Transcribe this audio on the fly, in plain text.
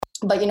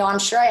But, I'm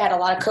sure I had a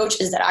lot of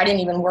coaches that I didn't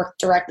even work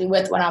directly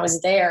with when I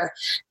was there,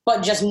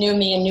 but just knew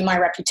me and knew my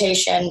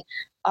reputation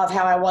of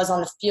how I was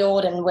on the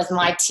field and with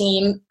my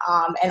team,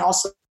 and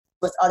also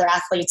with other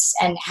athletes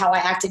and how I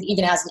acted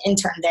even as an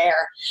intern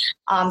there.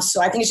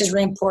 So I think it's just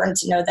really important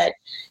to know that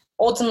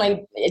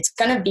ultimately it's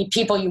going to be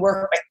people you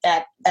work with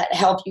that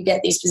help you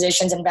get these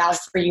positions and vouch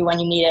for you when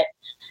you need it.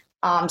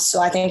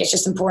 So I think it's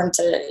just important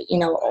to,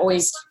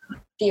 always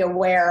be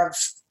aware of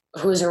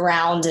who's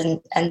around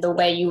and the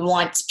way you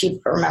want people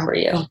to remember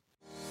you.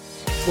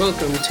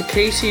 Welcome to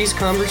KC's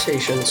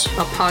Conversations,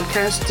 a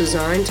podcast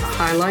designed to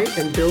highlight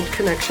and build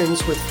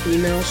connections with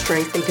female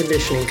strength and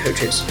conditioning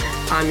coaches.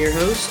 I'm your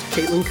host,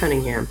 Caitlin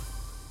Cunningham.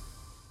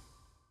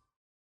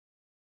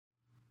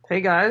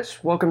 Hey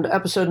guys, welcome to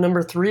episode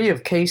number 3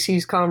 of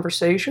KC's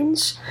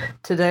Conversations.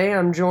 Today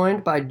I'm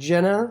joined by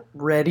Jenna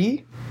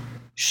Reddy.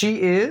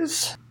 She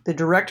is the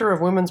Director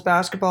of Women's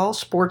Basketball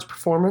Sports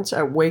Performance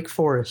at Wake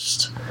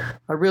Forest.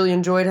 I really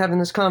enjoyed having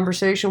this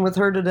conversation with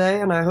her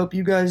today, and I hope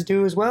you guys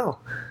do as well.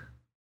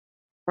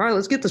 All right,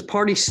 let's get this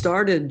party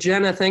started.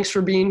 Jenna, thanks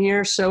for being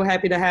here. So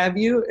happy to have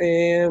you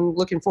and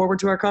looking forward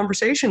to our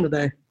conversation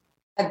today.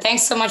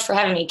 Thanks so much for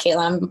having me,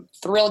 Caitlin. I'm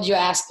thrilled you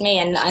asked me,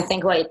 and I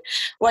think what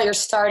you're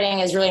starting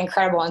is really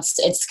incredible.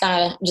 It's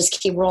going to just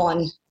keep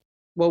rolling.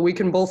 Well, we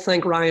can both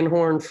thank Ryan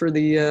Horn for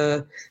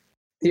the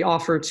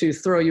offer to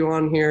throw you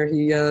on here.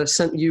 He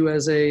sent you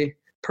as a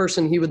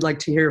person he would like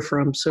to hear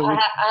from. So I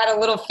had a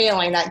little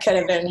feeling that could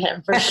have been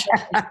him for sure.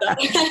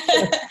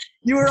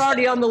 You were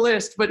already on the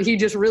list, but he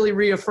just really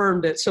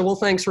reaffirmed it. So we'll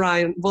thank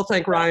Ryan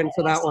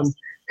for that one.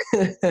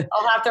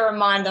 I'll have to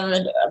remind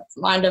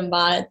him,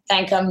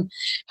 thank him.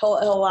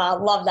 He'll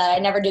love that. I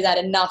never do that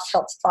enough.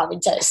 He'll probably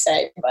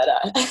say, but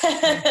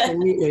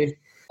Absolutely.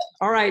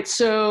 All right.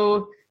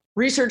 So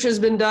research has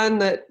been done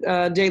that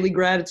daily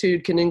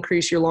gratitude can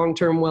increase your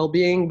long-term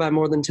well-being by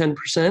more than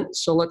 10%.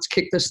 So let's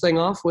kick this thing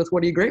off with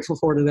what are you grateful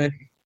for today?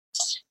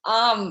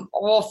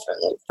 Well,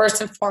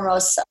 first and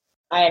foremost,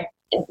 I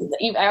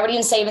would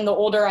even say even the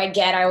older I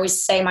get, I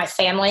always say my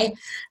family.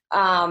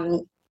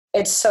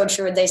 It's so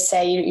true. They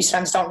say you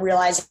sometimes don't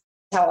realize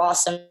how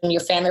awesome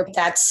your family.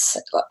 That's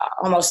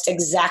almost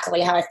exactly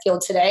how I feel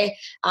today.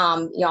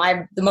 I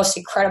have the most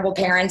incredible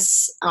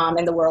parents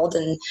in the world.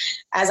 And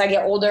as I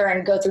get older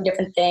and go through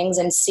different things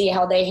and see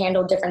how they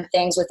handle different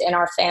things within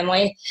our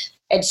family,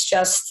 it's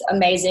just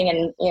amazing.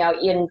 And,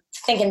 even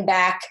thinking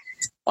back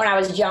when I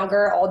was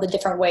younger, all the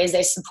different ways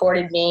they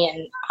supported me,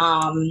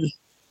 and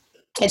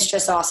it's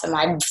just awesome.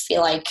 I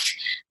feel like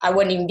I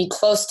wouldn't even be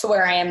close to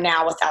where I am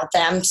now without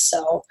them.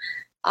 So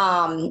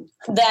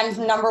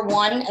then number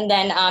one, and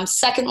then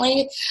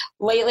secondly,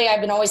 lately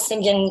I've been always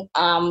thinking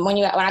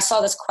when I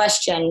saw this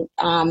question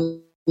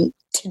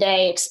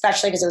today,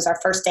 especially because it was our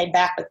first day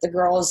back with the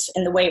girls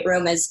in the weight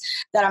room, is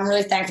that I'm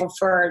really thankful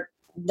for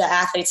the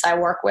athletes I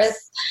work with,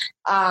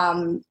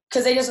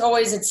 because they just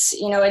always, it's,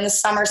 in the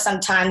summer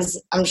sometimes,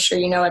 I'm sure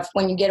if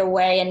when you get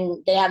away and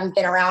they haven't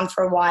been around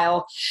for a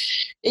while,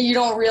 you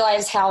don't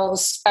realize how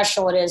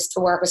special it is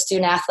to work with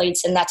student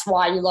athletes, and that's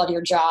why you love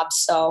your job.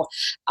 So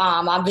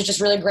I'm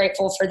just really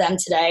grateful for them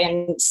today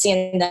and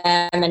seeing them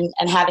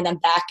and having them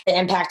back, the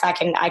impact I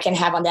can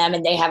have on them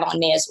and they have on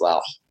me as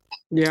well.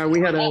 Yeah, we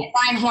had Ryan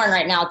Horn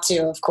right now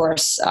too, of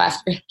course. So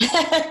after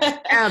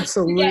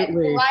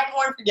absolutely, Ryan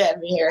Horn for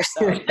getting me here.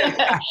 So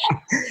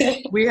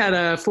we had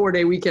a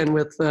 4-day weekend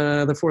with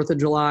the 4th of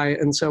July,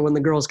 and so when the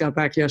girls got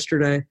back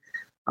yesterday,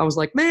 I was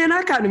like, man,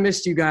 I kind of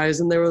missed you guys,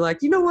 and they were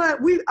like, you know what,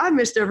 I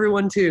missed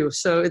everyone too.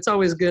 So it's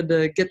always good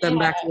to get them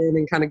back in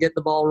and kind of get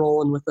the ball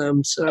rolling with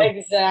them. So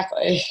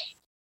exactly.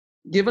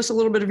 Give us a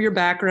little bit of your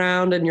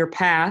background and your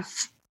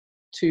path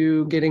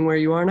to getting where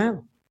you are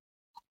now.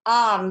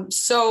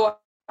 So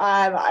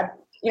kind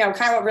of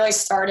what really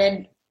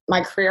started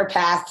my career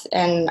path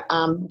and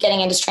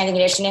getting into strength and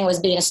conditioning was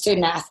being a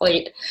student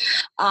athlete.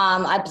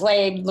 I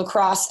played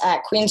lacrosse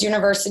at Queen's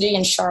University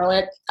in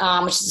Charlotte,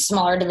 which is a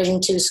smaller Division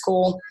II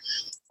school.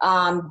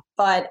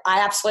 But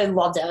I absolutely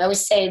loved it. I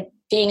always say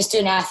being a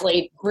student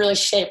athlete really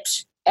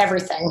shaped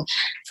everything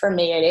for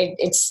me.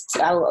 It's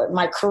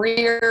my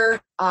career.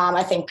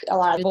 I think a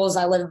lot of the goals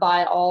I live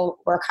by all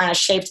were kind of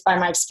shaped by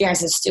my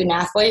experience as a student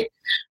athlete.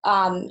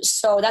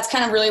 So that's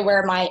kind of really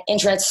where my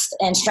interest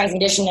in strength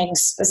and conditioning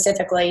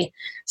specifically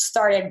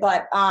started.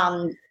 But,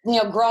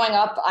 growing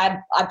up, I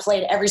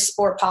played every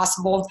sport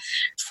possible,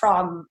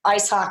 from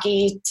ice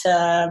hockey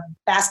to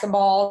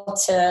basketball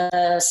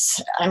to,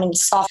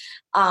 softball.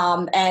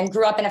 And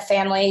grew up in a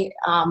family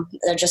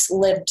that just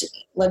lived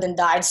and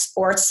died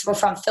sports. We're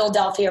from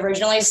Philadelphia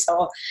originally,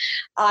 so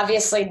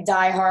obviously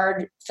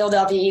diehard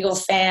Philadelphia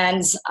Eagles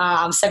fans,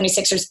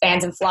 76ers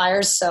fans, and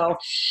Flyers. So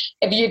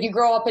if you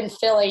grow up in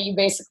Philly,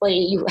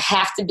 you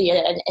have to be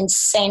an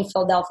insane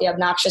Philadelphia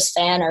obnoxious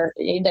fan, or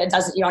you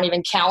don't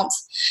even count.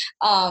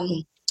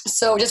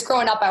 So just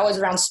growing up, I was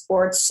around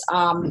sports.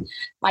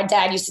 My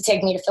dad used to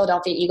take me to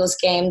Philadelphia Eagles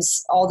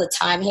games all the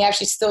time. He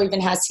actually still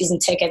even has season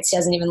tickets. He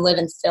doesn't even live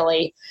in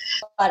Philly.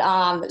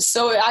 But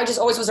so I just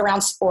always was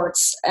around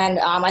sports. And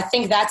I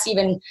think that's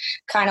even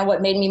kind of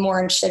what made me more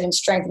interested in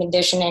strength and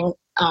conditioning.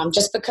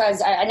 just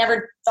because I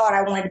never thought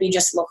I wanted to be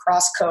just a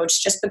lacrosse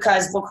coach, just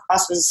because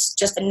lacrosse was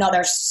just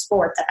another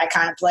sport that I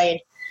kind of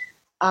played.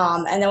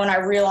 And then when I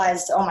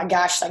realized, oh my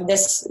gosh, like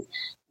this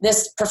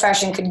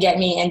profession could get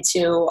me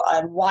into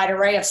a wide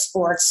array of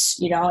sports.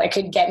 You know, it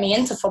could get me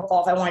into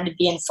football if I wanted to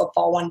be in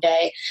football one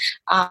day.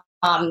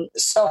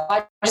 So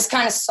I just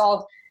kind of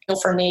saw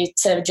for me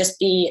to just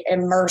be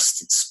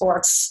immersed in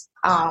sports,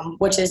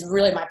 which is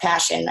really my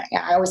passion.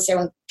 I always say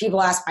when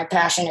people ask my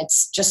passion,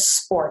 it's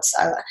just sports.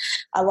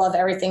 I love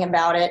everything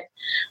about it.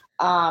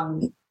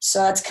 So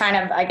that's kind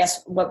of, I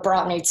guess, what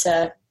brought me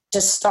to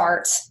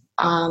start.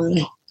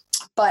 So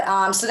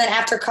then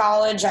after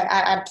college,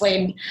 I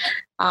played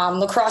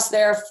lacrosse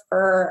there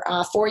for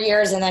 4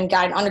 years, and then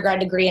got an undergrad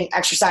degree in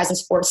exercise and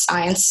sports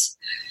science.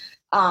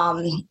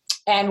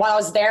 And while I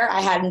was there,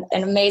 I had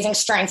an amazing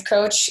strength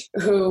coach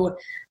who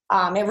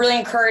it really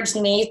encouraged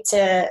me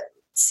to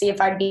see if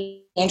I'd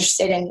be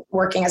interested in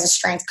working as a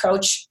strength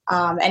coach.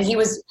 And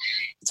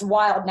it's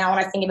wild now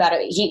when I think about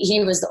it.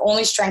 He was the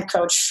only strength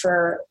coach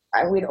for,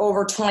 we had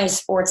over 20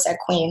 sports at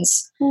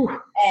Queens. Ooh.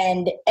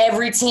 And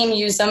every team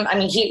used him. I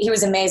mean, he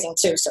was amazing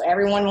too. So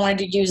everyone wanted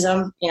to use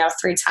him,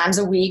 3 times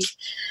a week.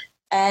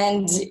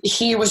 And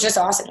he was just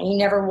awesome. He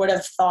never would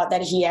have thought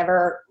that he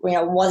ever,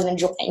 wasn't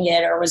enjoying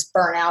it or was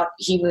burnt out.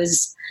 He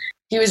was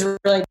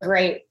really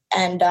great,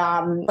 and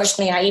pushed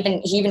me.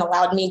 He even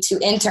allowed me to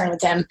intern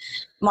with him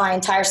my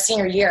entire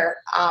senior year,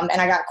 and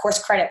I got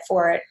course credit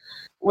for it,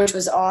 which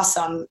was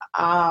awesome.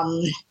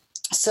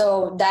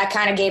 So that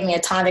kind of gave me a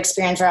ton of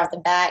experience right off the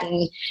bat,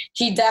 and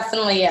he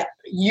definitely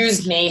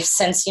used me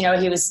since,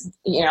 he was,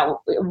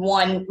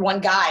 one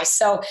guy.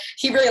 So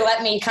he really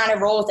let me kind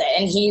of roll with it.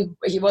 And he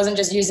wasn't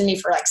just using me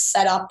for like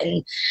setup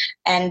and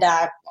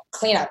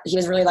cleanup. He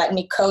was really letting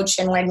me coach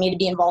and wanted me to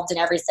be involved in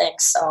everything.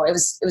 So it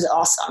was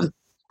awesome.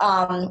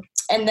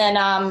 And then,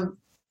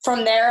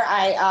 from there,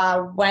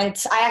 I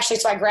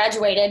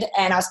graduated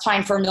and I was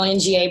applying for a million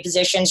GA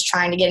positions,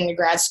 trying to get into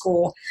grad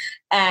school.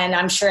 And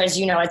I'm sure, as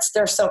you know,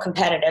 they're so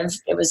competitive.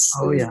 It was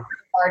hard to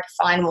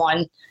find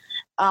one.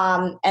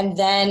 And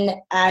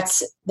then at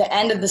the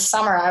end of the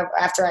summer,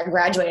 after I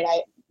graduated,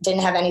 I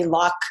didn't have any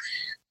luck.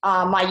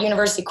 My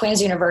university,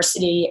 Queen's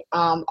University,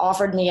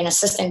 offered me an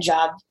assistant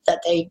job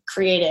that they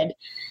created.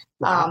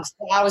 So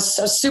I was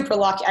so super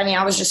lucky. I mean,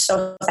 I was just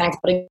so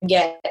thankful to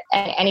get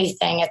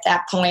anything at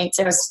that point.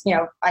 It was,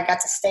 I got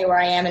to stay where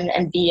I am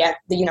and be at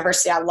the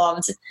university I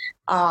loved,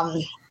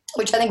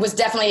 which I think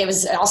it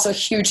was also a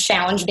huge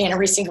challenge being a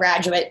recent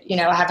graduate,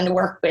 having to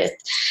work with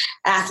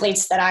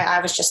athletes that I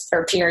was just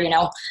their peer,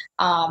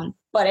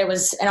 but it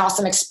was an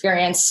awesome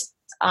experience.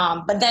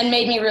 But then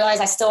made me realize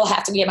I still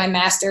have to get my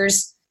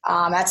master's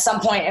at some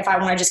point if I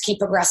want to just keep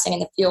progressing in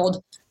the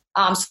field.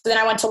 So then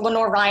I went to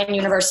Lenoir-Rhyne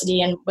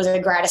University and was a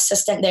grad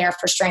assistant there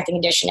for strength and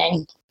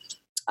conditioning,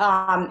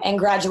 and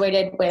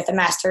graduated with a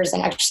master's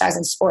in exercise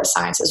and sports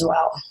science as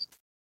well,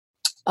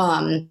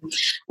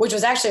 which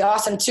was actually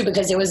awesome too,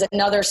 because it was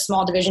another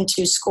small Division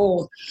II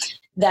school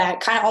that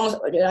kind of almost,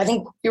 I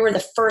think we were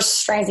the first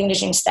strength and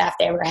conditioning staff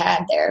they ever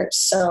had there.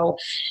 So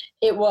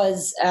it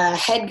was a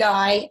head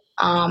guy,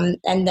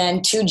 and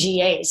then 2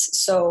 GAs.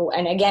 So,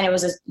 and again, it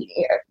was I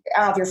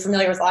don't know if you're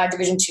familiar with a lot of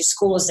Division II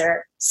schools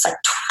there. It's like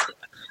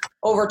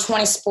over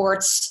 20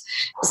 sports.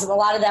 So a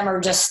lot of them are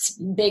just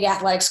big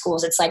athletic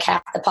schools. It's like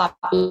half the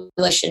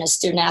population is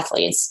student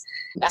athletes.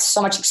 That's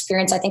so much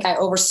experience. I think I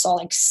oversaw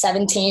like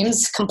 7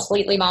 teams,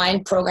 completely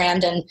mine,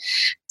 programmed and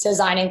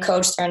designed and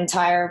coached their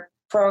entire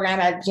program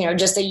at,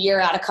 just a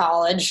year out of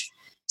college.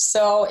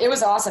 So it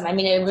was awesome. I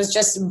mean, it was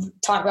just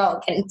talk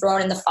about getting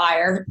thrown in the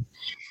fire.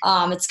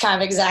 It's kind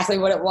of exactly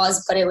what it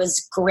was, but it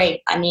was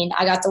great. I mean,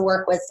 I got to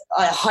work with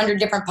 100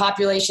 different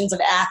populations of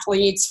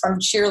athletes, from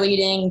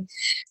cheerleading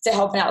to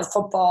helping out with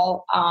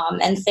football,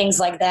 and things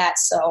like that.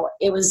 So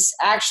it was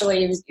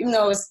actually, even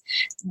though it was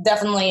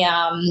definitely,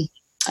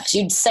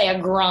 you'd say a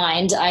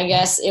grind, I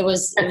guess, it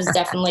was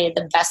definitely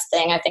the best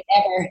thing I think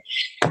ever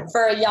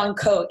for a young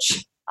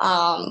coach.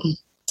 And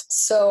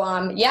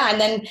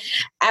then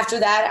after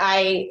that,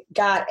 I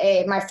got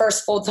my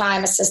first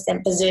full-time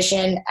assistant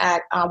position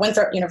at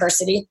Winthrop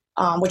University,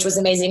 which was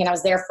amazing. And I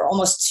was there for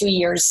almost 2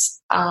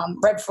 years,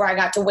 right before I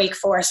got to Wake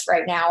Forest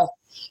right now,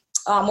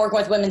 working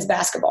with women's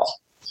basketball.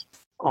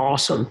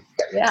 Awesome.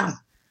 Yeah.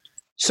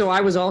 So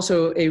I was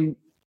also a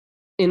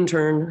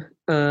intern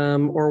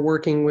or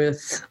working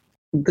with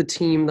the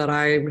team that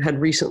I had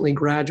recently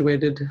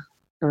graduated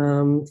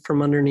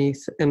from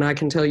underneath. And I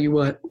can tell you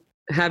what,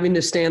 having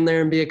to stand there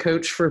and be a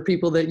coach for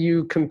people that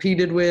you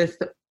competed with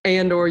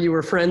and or you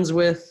were friends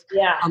with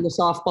on the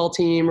softball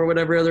team or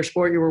whatever other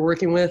sport you were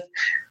working with,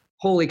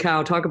 holy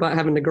cow, talk about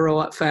having to grow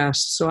up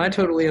fast. So I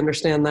totally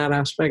understand that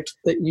aspect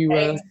that you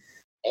I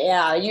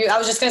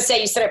was just going to say,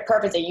 you said it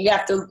perfectly.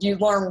 You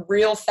learn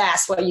real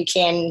fast what you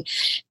can't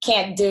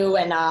do.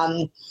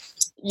 And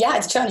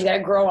it's a challenge. You got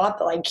to grow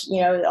up. Like,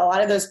 a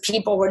lot of those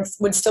people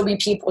would still be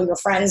people your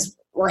friends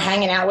were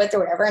hanging out with or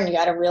whatever. And you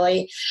got to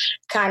really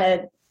kind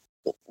of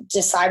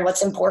decide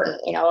what's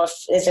important, if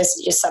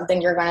it's just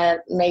something you're going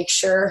to make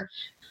sure,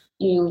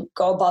 you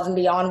go above and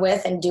beyond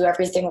with and do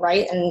everything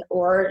right,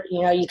 or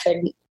you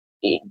could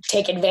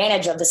take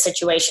advantage of the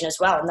situation as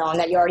well, knowing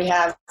that you already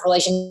have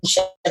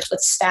relationships with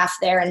staff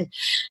there. And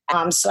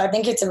so I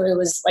think it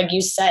was, like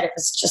you said, it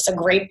was just a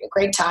great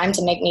time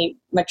to make me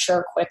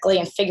mature quickly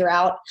and figure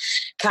out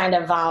kind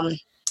of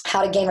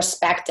how to gain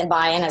respect and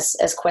buy-in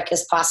as quick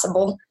as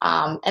possible.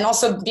 And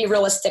also be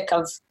realistic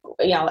of,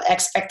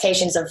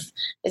 expectations of,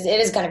 it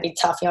is going to be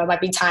tough. It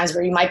might be times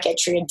where you might get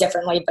treated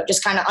differently, but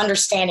just kind of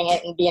understanding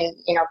it and being,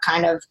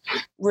 kind of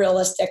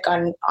realistic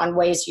on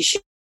ways you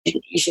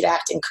should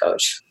act and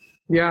coach.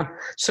 Yeah.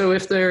 So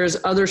if there's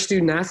other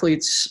student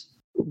athletes,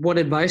 what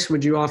advice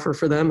would you offer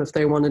for them if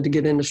they wanted to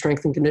get into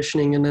strength and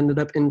conditioning and ended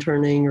up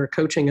interning or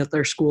coaching at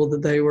their school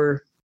that they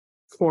were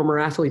former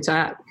athletes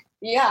at?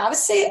 Yeah, I would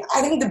say,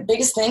 I think the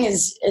biggest thing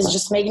is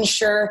just making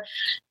sure,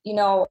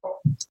 one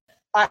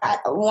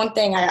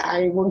thing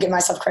I will give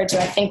myself credit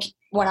to, I think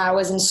when I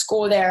was in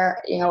school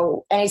there,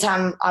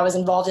 anytime I was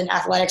involved in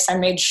athletics, I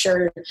made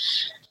sure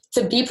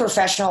to be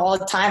professional all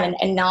the time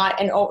and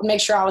make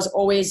sure I was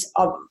always,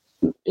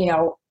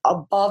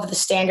 above the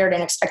standard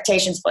and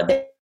expectations, but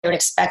they would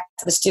expect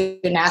the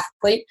student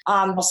athlete.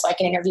 Almost like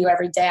an interview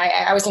every day.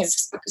 I always think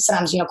it's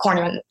sometimes,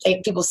 corny when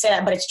people say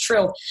that, but it's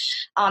true.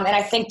 And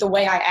I think the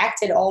way I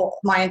acted all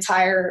my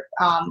entire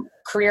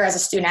career as a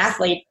student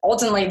athlete,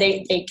 ultimately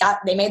they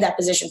made that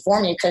position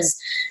for me because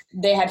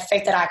they had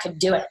faith that I could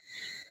do it.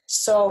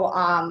 So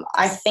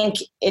I think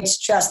it's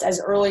just as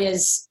early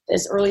as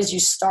you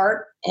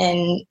start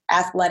in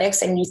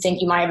athletics and you think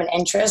you might have an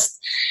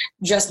interest,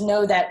 just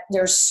know that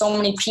there's so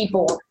many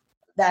people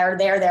that are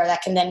there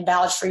that can then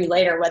vouch for you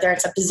later, whether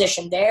it's a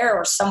position there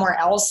or somewhere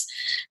else.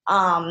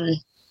 But,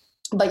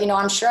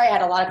 I'm sure I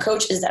had a lot of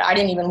coaches that I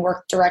didn't even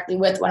work directly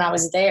with when I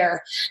was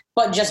there,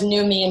 but just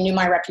knew me and knew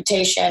my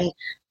reputation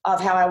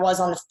of how I was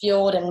on the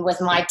field and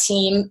with my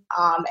team,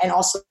 and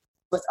also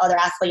with other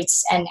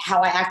athletes and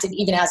how I acted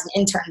even as an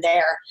intern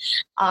there.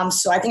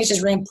 So I think it's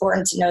just really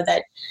important to know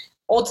that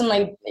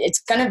ultimately it's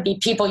going to be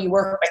people you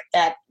work with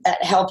that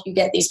help you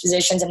get these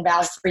positions and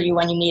vouch for you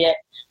when you need it.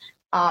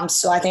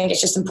 So I think it's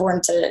just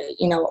important to,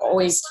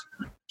 always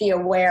be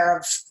aware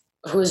of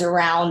who's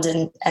around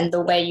and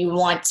the way you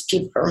want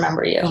people to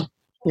remember you.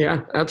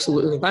 Yeah,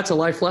 absolutely. That's a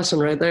life lesson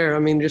right there. I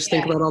mean, just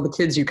think about all the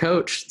kids you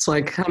coach. It's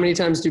like, how many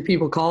times do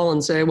people call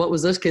and say, what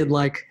was this kid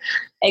like?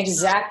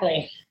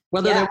 Exactly.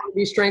 Whether they want to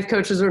be strength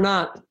coaches or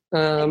not.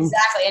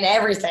 Exactly. And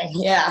everything.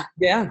 Yeah.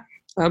 Yeah,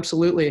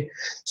 absolutely.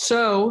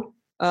 So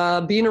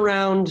being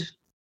around,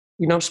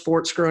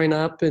 sports growing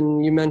up,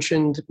 and you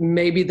mentioned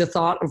maybe the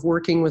thought of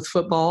working with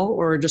football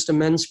or just a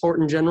men's sport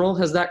in general,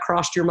 has that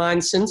crossed your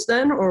mind since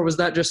then? Or was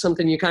that just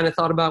something you kind of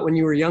thought about when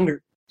you were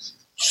younger?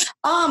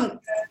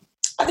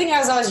 I think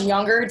as I was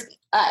younger,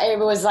 it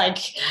was like,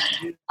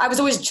 I was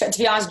always, to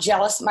be honest,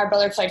 jealous. My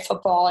brother played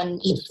football and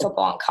he played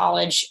football in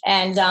college.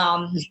 And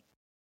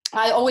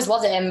I always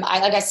loved it. And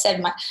like I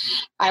said,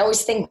 I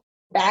always think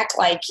back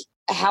like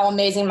how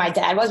amazing my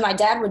dad was. My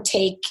dad would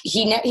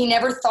he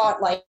never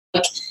thought like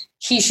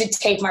he should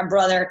take my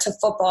brother to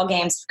football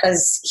games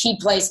because he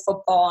plays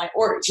football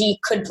or he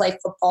could play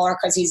football or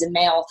because he's a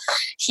male.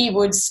 He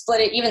would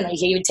split it evenly.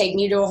 He would take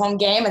me to a home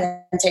game and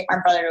then take my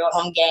brother to a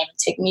home game,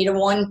 take me to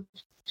one.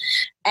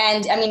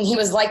 And I mean, he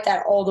was like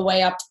that all the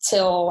way up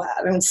till,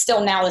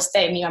 still now this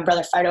day, me and my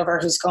brother fight over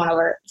who's going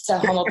over to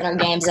home opener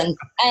games. And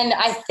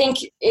I think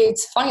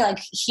it's funny, like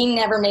he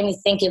never made me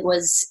think it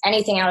was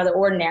anything out of the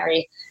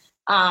ordinary.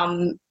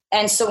 And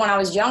so when I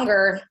was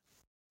younger,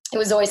 it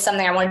was always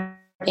something I wanted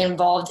to be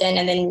involved in.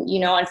 And then,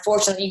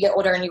 unfortunately you get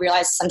older and you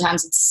realize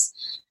sometimes it's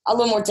a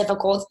little more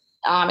difficult,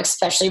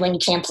 especially when you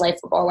can't play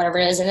football or whatever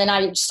it is. And then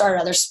I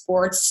started other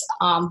sports.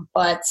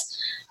 But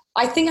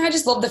I think I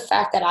just love the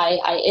fact that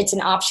it's an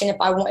option if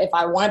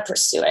I want to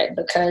pursue it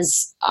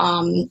because,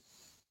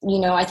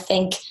 I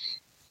think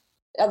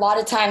a lot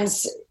of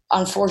times,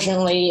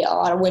 unfortunately, a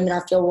lot of women in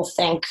our field will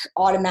think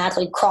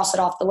automatically cross it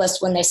off the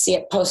list when they see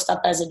it post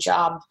up as a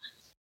job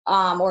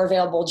or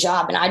available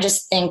job. And I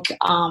just think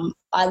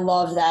I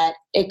love that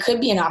it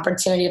could be an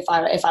opportunity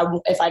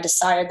if I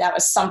decided that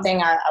was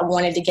something I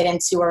wanted to get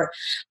into or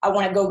I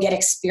want to go get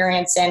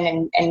experience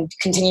in and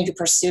continue to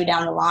pursue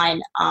down the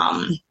line.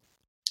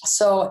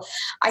 So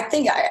I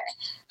think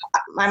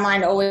my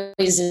mind always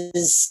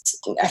is,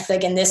 I feel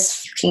like in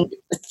this, you can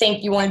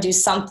think you want to do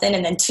something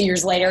and then 2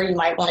 years later you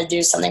might want to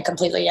do something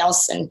completely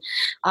else. And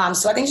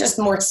so I think just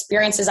more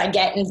experiences I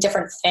get in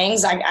different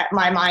things,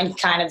 my mind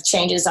kind of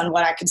changes on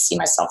what I could see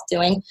myself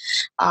doing.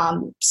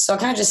 So I'm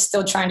kind of just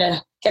still trying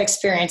to get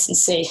experience and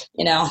see,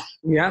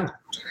 Yeah.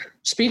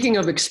 Speaking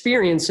of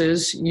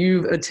experiences,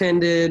 you've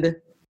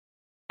attended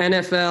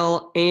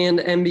NFL and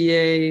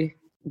NBA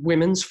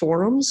women's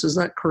forums. Is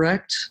that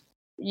correct?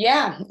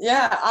 Yeah.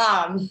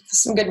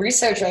 Some good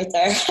research right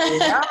there.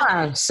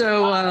 Yeah.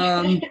 So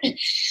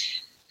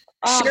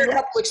share a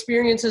couple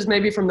experiences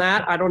maybe from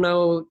that. I don't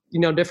know,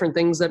 different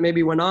things that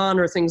maybe went on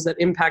or things that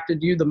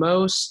impacted you the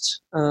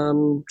most.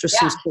 Just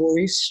some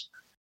stories.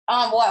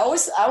 Well, I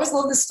always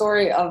love the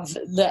story of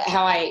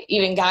how I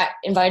even got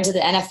invited to the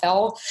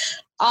NFL.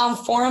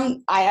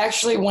 Forum, I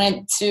actually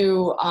went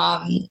to,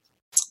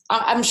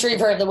 I'm sure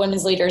you've heard of the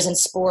Women's Leaders in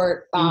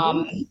Sport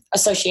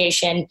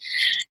Association.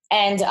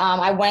 And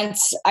I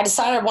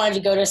decided I wanted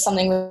to go to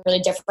something really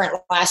different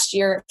last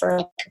year for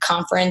a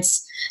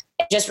conference.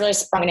 It just really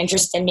sprung an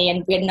interest in me.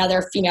 And we had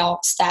another female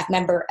staff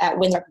member at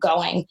Winthrop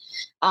going.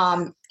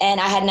 And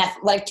I had an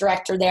athletic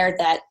director there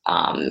that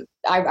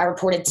I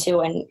reported to,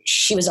 and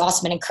she was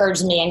awesome and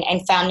encouraged me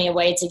and found me a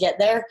way to get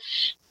there.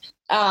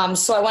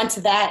 So I went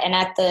to that, and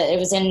it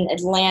was in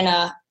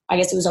Atlanta. I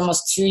guess it was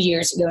almost 2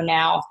 years ago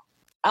now.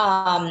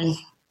 And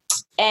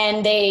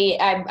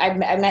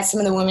I met some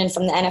of the women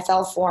from the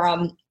NFL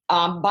Forum.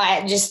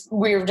 I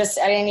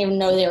didn't even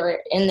know they were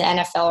in the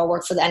NFL or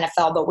worked for the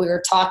NFL, but we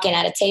were talking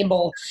at a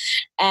table,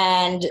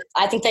 and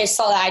I think they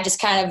saw that I just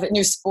kind of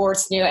knew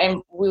sports,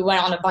 and we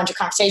went on a bunch of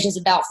conversations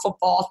about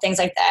football, things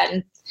like that,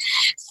 and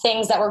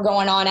things that were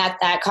going on at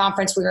that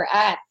conference we were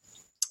at.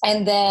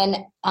 And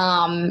then,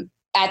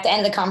 at the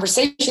end of the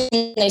conversation,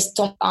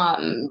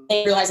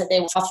 they realized that they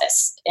were in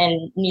office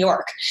in New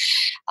York.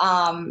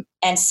 And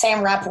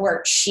Sam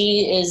Rappaport,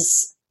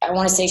 I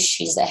want to say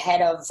she's the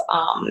head of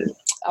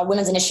a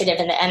women's initiative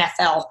in the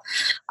NFL.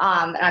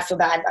 And I feel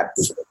bad, I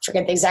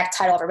forget the exact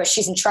title of her, but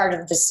she's in charge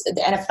of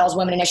the NFL's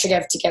Women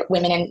Initiative to get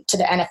women into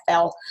the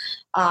NFL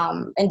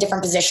in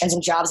different positions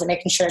and jobs, and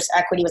making sure there's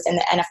equity within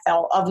the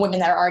NFL of women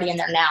that are already in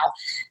there now.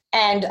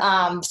 And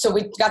so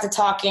we got to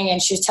talking,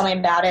 and she was telling me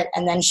about it.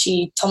 And then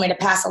she told me to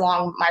pass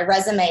along my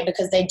resume,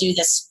 because they do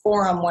this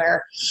forum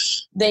where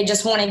they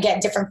just want to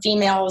get different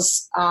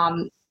females,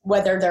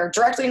 whether they're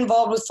directly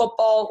involved with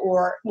football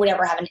or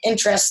whatever, have an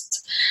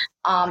interest.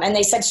 And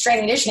they said strength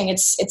and conditioning,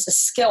 it's a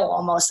skill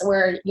almost,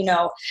 where,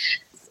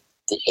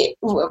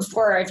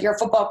 if you're a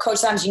football coach,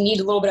 sometimes you need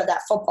a little bit of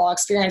that football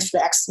experience for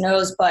the X and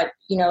O's, but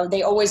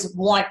they always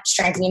want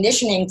strength and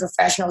conditioning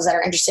professionals that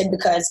are interested,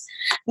 because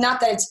not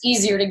that it's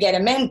easier to get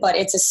them in, but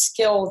it's a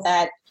skill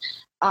that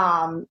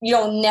you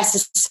don't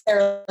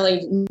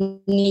necessarily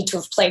need to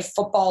have played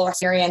football or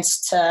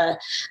experience to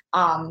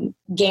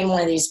gain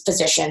one of these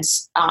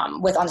positions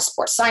on the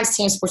sports science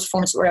team, sports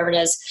performance, whatever it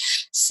is.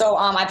 So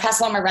I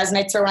passed along my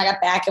resume to her when I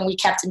got back, and we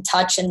kept in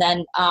touch. And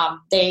then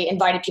they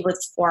invited people to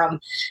the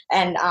forum,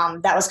 and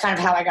that was kind of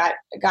how I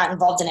got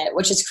involved in it,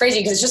 which is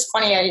crazy, because it's just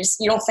funny.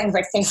 You don't think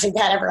things like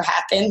that ever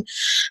happen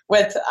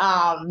with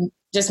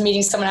just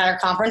meeting someone at our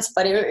conference,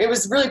 but it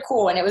was really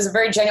cool. And it was a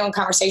very genuine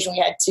conversation we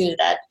had too,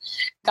 that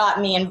got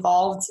me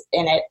involved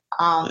in it.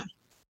 And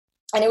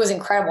it was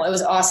incredible. It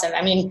was awesome.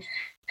 I mean,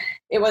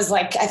 it was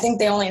like, I think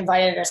they only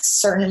invited I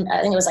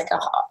think it was like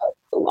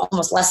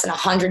almost less than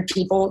 100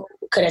 people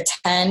could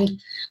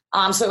attend.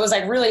 So it was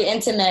like really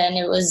intimate, and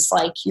it was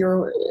like,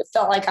 it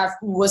felt like I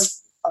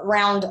was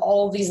around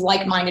all these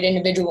like-minded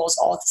individuals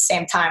all at the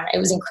same time. It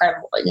was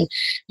incredible. And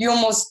you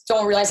almost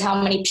don't realize how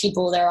many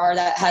people there are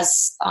that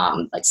has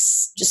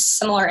just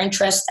similar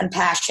interest and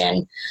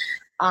passion.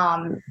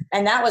 And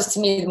that was,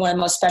 to me, one of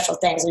the most special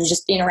things. It was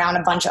just being around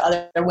a bunch of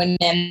other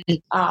women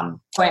and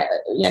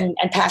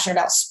passionate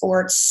about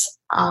sports.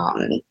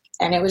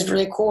 And it was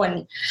really cool.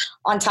 And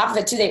on top of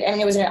it too,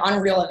 it was an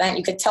unreal event.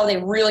 You could tell they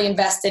really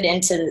invested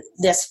into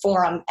this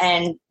forum,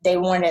 and they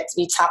wanted it to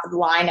be top of the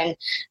line, and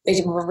they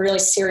were really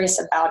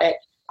serious about it.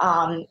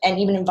 And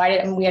even invited,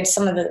 and we had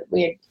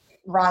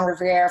Ron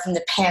Rivera from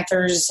the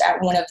Panthers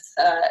at one of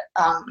the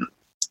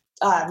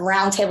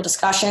roundtable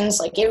discussions.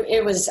 Like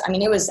it was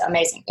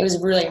amazing. It was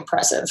really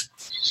impressive.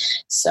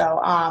 So,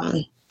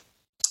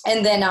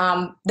 and then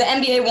the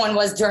NBA one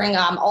was during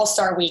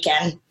All-Star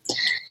Weekend.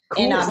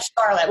 Cool. In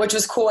Charlotte, which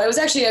was cool. It was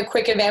actually a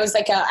quick event. It was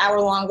like an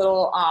hour-long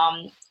little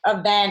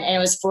event, and it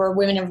was for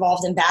women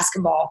involved in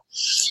basketball.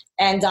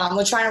 And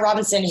LaTrina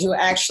Robinson, who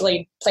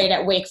actually played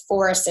at Wake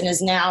Forest and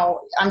is now,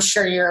 I'm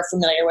sure you're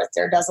familiar with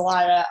her, does a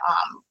lot of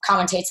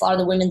commentates a lot of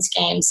the women's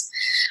games,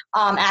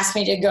 asked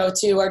me to go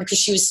to her because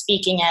she was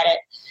speaking at it.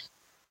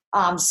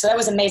 So that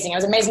was amazing. It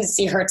was amazing to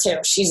see her too.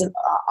 She's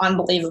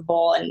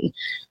unbelievable and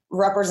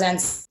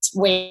represents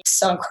Wake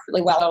so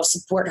incredibly well. I'll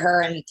support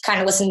her and kind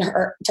of listen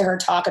to her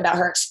talk about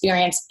her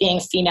experience being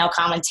a female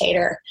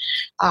commentator.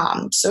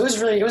 So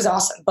it was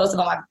awesome. Both of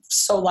them, I'm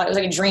so lucky. It was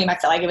like a dream. I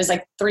felt like it was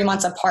like 3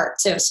 months apart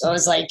too. So it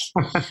was like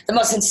the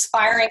most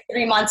inspiring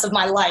 3 months of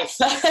my life.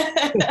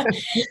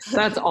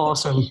 That's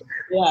awesome.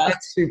 Yeah.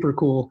 That's super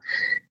cool.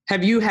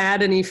 Have you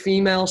had any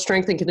female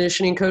strength and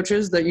conditioning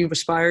coaches that you've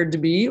aspired to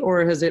be,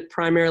 or has it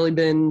primarily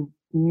been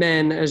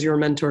men as your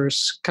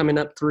mentors coming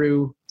up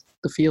through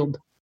the field?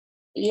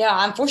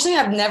 Yeah, unfortunately,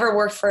 I've never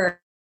worked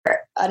for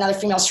another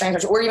female strength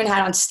coach or even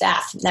had on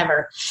staff.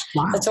 Never.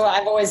 Wow. So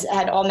I've always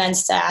had all men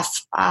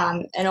staff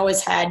and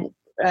always had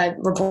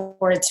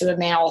reported to a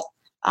male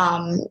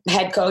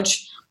head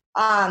coach.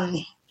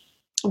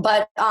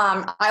 But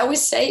I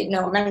always say,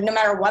 no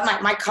matter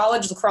what, my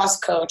college lacrosse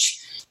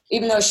coach,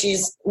 even though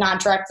she's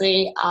not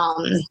directly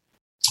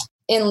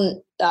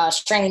in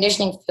strength and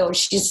conditioning field,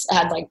 she's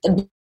had like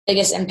the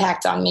biggest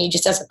impact on me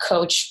just as a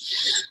coach.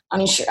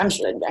 I'm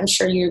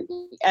sure you,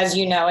 as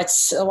you know,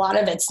 it's a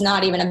lot of it's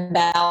not even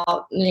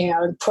about,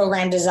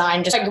 program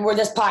design, just like we're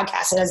this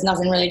podcast. It has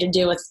nothing really to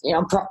do with,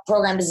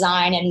 program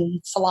design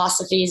and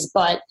philosophies,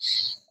 but,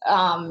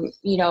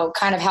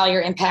 kind of how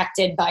you're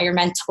impacted by your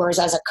mentors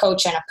as a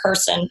coach and a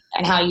person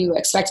and how you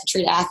expect to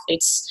treat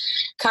athletes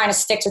kind of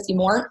sticks with you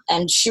more.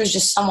 And she was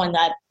just someone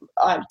that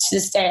to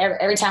this day,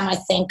 every time I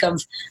think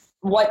of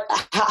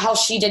how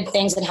she did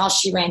things and how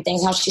she ran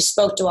things, how she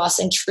spoke to us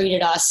and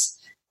treated us,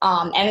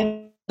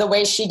 and the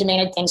way she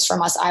demanded things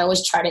from us, I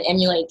always try to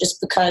emulate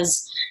just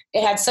because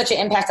it had such an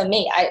impact on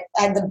me.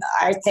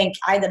 I think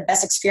I had the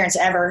best experience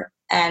ever.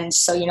 And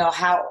so,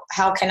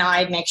 how can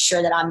I make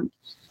sure that I'm,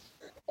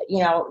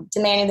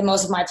 demanding the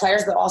most of my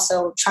players, but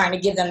also trying to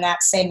give them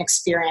that same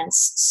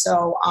experience.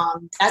 So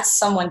that's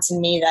someone to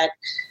me that,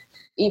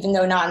 even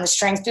though not in the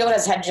strength field,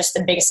 has had just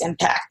the biggest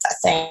impact, I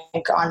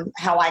think, on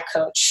how I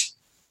coach.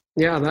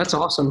 Yeah, that's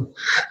awesome.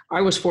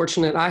 I was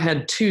fortunate. I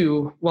had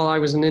two while I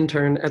was an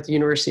intern at the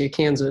University of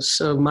Kansas.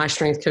 So my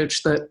strength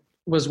coach that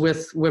was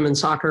with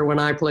women's soccer when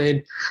I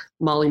played,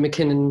 Molly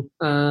McKinnon,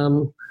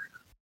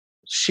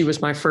 she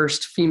was my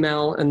first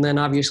female, and then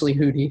obviously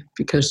Hootie,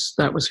 because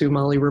that was who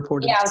Molly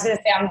reported. Yeah, I was going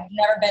to say, I've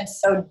never been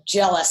so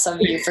jealous of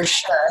you, for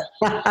sure.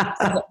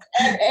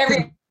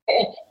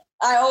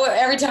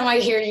 Every time I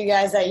hear you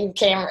guys that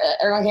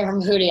everyone came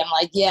from Hootie, I'm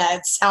like, yeah,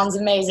 it sounds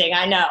amazing.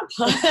 I know.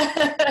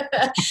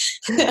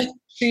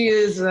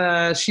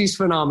 She's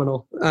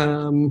phenomenal.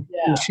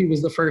 She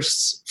was the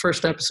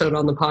first episode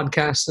on the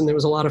podcast, and it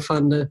was a lot of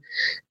fun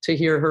to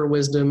hear her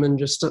wisdom, and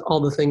just all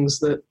the things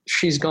that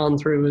she's gone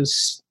through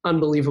is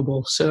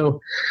unbelievable.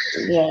 So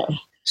yeah,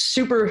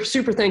 super,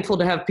 super thankful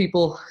to have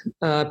people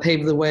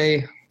pave the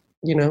way,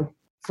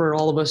 for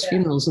all of us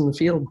females in the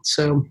field.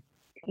 So.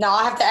 Now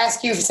I have to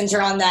ask you, since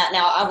you're on that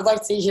now, I would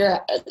like to hear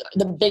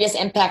the biggest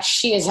impact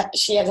she has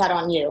had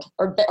on you,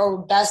 or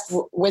best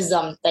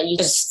wisdom that you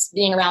just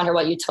being around her,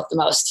 what you took the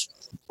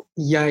most.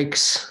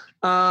 Yikes.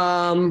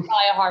 Probably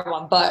a hard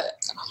one, but.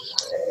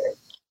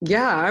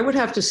 Yeah, I would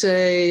have to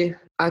say,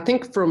 I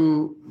think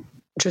from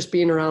just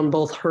being around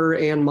both her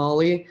and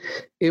Molly,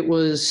 it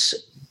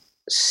was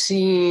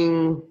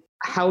seeing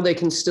how they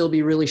can still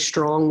be really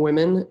strong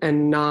women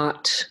and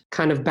not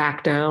kind of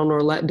back down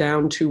or let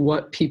down to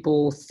what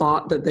people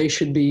thought that they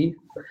should be.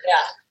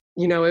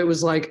 Yeah. It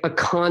was like a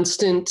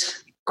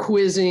constant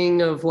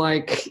quizzing of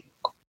like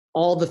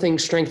all the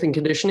things strength and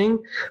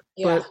conditioning.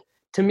 Yeah. But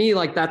to me,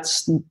 like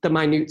that's the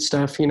minute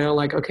stuff,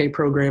 like, okay,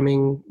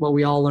 programming, well,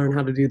 we all learn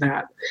how to do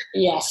that.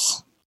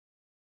 Yes.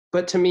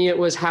 But to me, it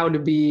was how to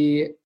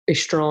be a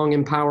strong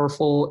and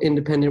powerful,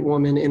 independent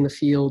woman in the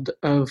field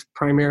of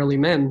primarily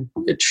men,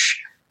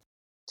 which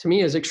to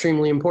me is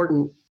extremely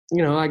important.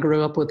 I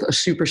grew up with a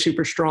super,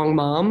 super strong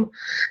mom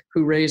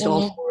who raised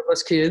all four of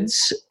us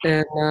kids,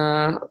 and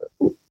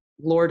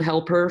Lord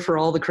help her for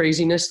all the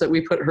craziness that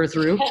we put her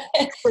through.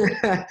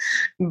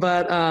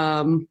 But,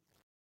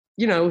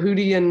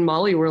 Hootie and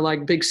Molly were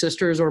like big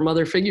sisters or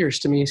mother figures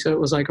to me. So it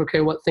was like,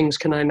 okay, what things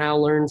can I now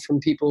learn from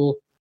people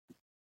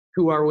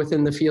who are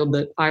within the field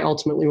that I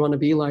ultimately want to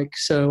be like?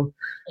 So,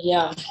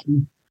 yeah.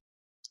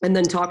 And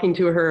then talking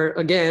to her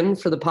again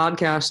for the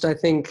podcast, I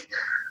think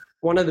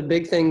one of the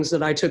big things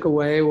that I took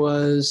away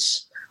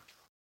was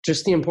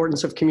just the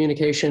importance of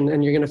communication,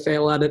 and you're going to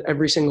fail at it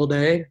every single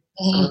day.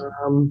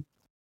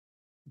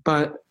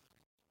 But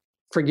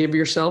forgive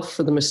yourself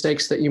for the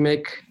mistakes that you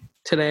make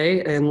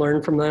today and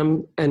learn from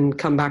them, and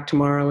come back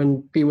tomorrow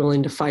and be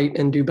willing to fight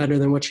and do better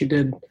than what you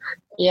did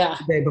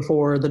the day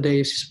before, the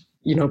days,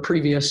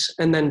 previous.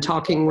 And then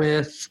talking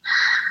with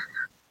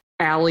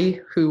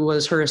Allie, who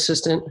was her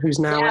assistant, who's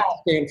now at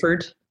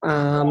Stanford.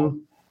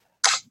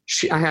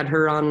 I had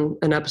her on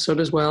an episode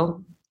as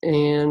well,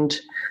 and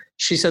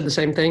she said the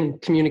same thing.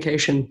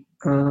 Communication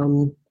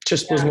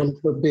was one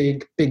of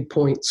the big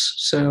points.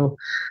 So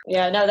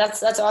yeah, no,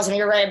 that's awesome.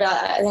 You're right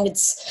about it. I think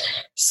it's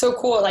so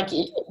cool. Like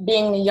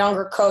being a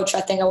younger coach,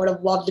 I think I would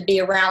have loved to be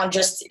around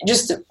just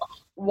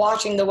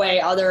watching the way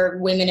other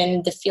women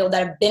in the field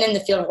that have been in the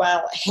field a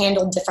while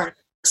handle different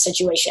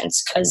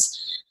situations. Because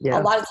a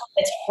lot of times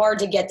it's hard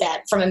to get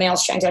that from a male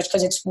strength coach,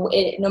 because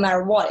no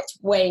matter what, it's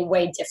way,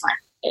 way different.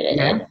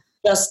 It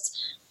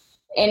just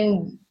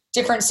in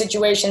different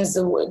situations,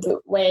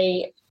 the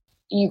way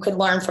you could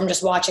learn from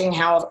just watching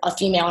how a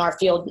female in our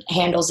field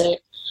handles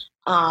it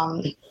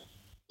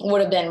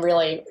would have been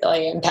really,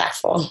 really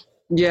impactful.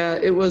 Yeah,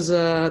 it was.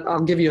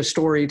 I'll give you a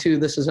story too.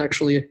 This is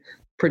actually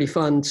pretty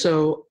fun.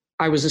 So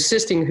I was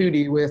assisting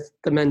Hootie with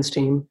the men's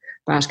team,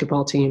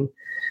 basketball team.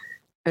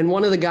 And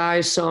one of the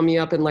guys saw me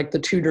up in like the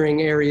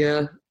tutoring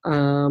area.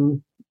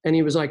 And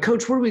he was like,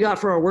 "Coach, what do we got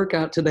for our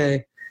workout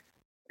today?"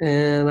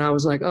 And I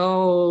was like,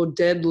 "Oh,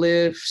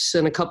 deadlifts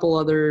and a couple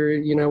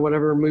other,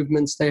 whatever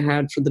movements they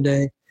had for the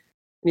day."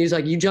 And he's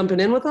like, "You jumping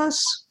in with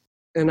us?"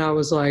 And I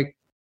was like,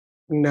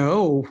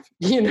 "No,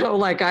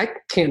 I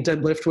can't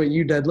deadlift what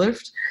you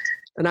deadlift."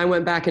 And I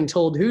went back and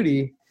told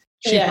Hootie.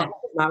 She probably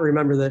does not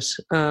remember this.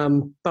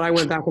 But I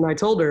went back and I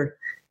told her.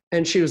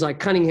 And she was like,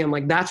 Cunningham,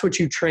 like, that's what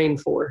you train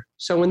for.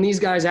 So when these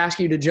guys ask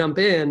you to jump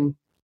in,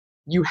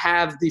 you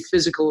have the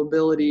physical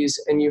abilities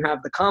and you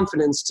have the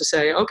confidence to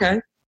say,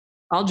 okay,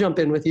 I'll jump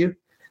in with you.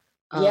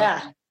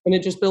 Yeah. And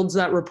it just builds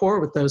that rapport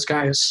with those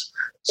guys.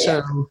 So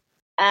yeah,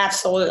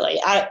 absolutely.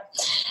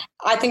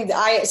 I think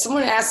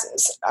someone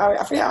asked,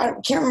 I forget, I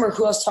can't remember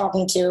who I was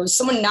talking to.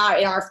 Someone not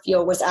in our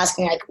field was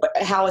asking like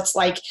how it's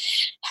like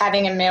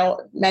having a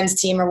men's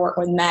team or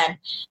working with men.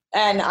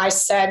 And I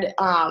said,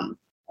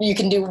 you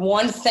can do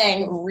one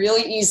thing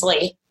really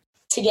easily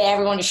to get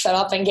everyone to shut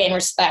up and gain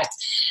respect.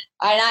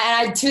 And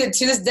I to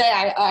this day,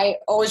 I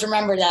always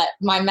remember that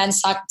my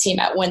men's soccer team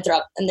at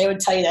Winthrop, and they would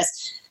tell you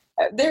this.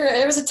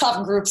 It was a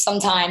tough group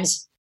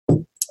sometimes,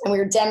 and we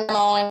were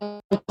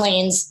demoing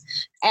cleans,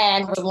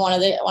 and one of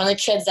the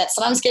kids that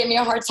sometimes gave me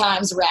a hard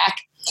time, Rack,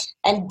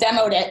 and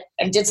demoed it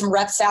and did some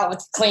reps out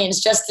with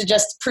cleans just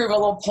to prove a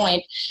little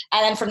point.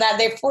 And then from that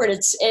day forward,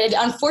 it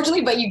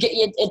unfortunately, but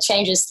it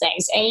changes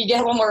things, and you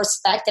get a little more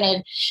respect,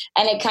 and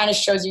it kind of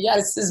shows you, yeah,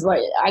 this is what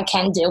I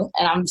can do,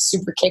 and I'm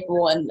super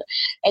capable. And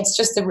it's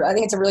just I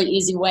think it's a really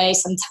easy way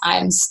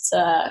sometimes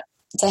to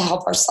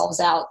help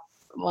ourselves out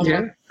when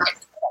we're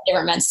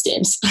different men's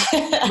teams.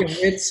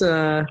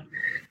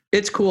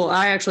 It's cool.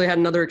 I actually had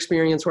another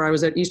experience where I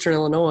was at Eastern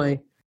Illinois,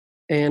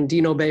 and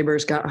Dino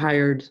Babers got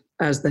hired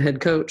as the head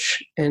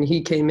coach, and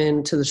he came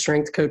in to the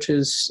strength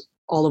coaches.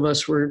 All of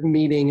us were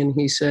meeting, and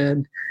he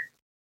said,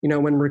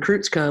 when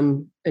recruits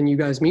come and you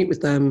guys meet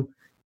with them,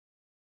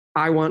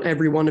 I want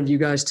every one of you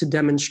guys to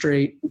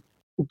demonstrate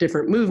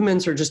different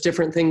movements or just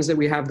different things that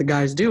we have the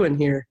guys do in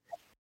here.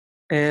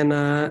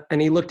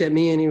 And he looked at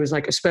me and he was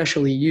like,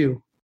 especially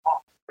you.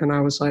 And I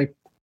was like,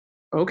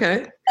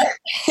 okay.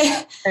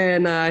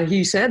 And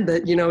he said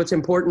that, it's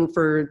important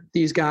for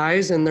these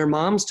guys and their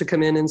moms to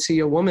come in and see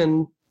a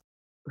woman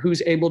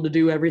who's able to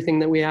do everything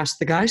that we ask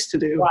the guys to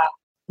do.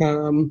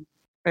 Wow.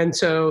 And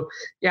so,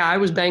 I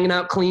was banging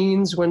out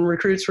cleans when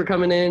recruits were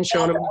coming in,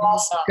 showing them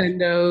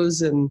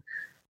kendos, and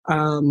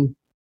wow.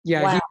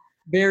 He's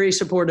very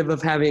supportive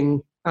of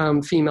having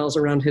females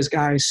around his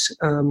guys.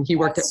 He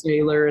worked at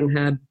Baylor and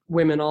had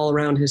women all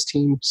around his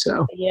team.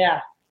 So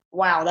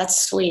wow,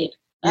 that's sweet.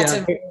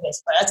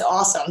 That's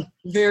awesome.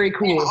 Very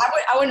cool.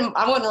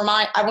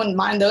 I wouldn't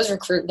mind those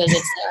recruit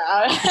visits.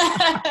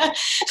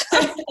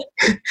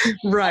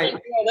 Right.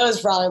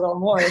 Those probably a little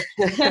more.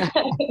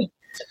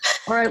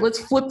 All right, let's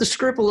flip the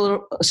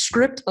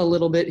script a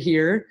little bit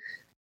here.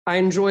 I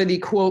enjoy the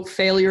quote,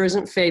 failure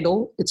isn't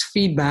fatal, it's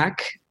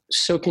feedback.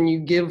 So can you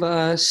give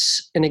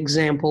us an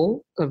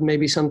example of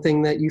maybe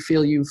something that you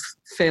feel you've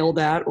failed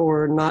at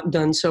or not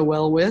done so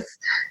well with?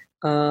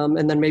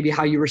 And then maybe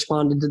how you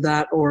responded to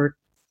that or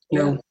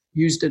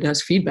used it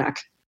as feedback.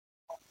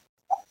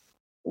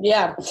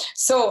 Yeah.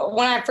 So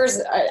when I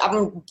first,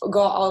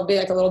 I'll be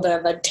like a little bit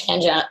of a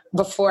tangent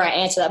before I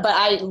answer that, but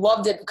I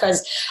loved it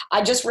because I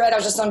was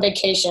just on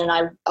vacation.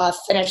 I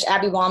finished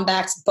Abby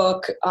Wambach's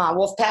book,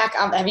 Wolfpack.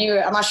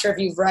 I'm not sure if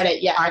you've read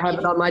it yet. I have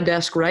it on my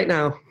desk right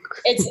now.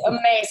 It's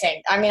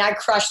amazing. I mean, I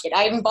crushed it.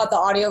 I even bought the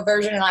audio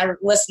version and I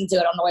listened to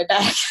it on the way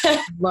back.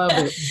 Love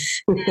it.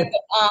 And,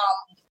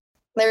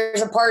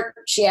 there's a part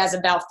she has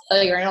about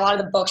failure, and a lot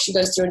of the books she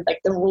goes through like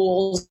the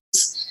rules,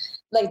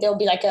 like there'll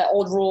be like an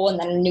old rule and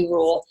then a new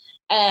rule.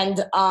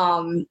 And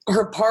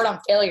her part on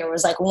failure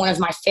was like one of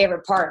my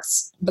favorite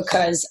parts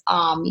because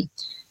one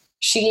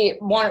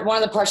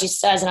of the parts she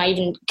says, and I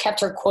even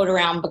kept her quote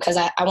around because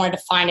I wanted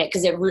to find it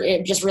because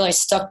it just really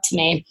stuck to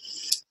me.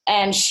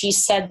 And she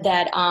said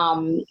that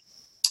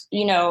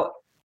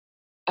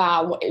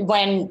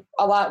when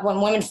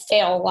women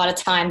fail, a lot of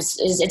times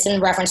it's in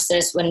reference to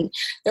this, when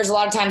there's a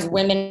lot of times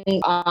women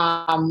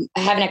haven't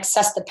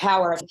accessed the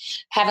power,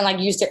 haven't like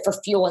used it for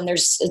fuel, and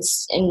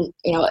it's in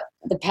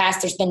the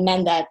past there's been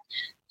men that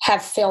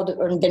have failed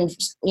and been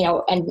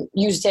and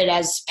used it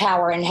as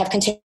power and have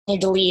continued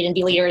to lead and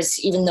be leaders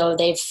even though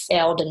they've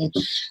failed, and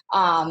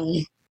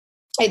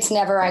it's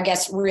never, I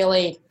guess,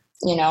 really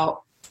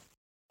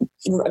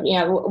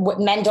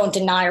men don't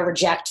deny or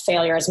reject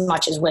failure as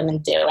much as women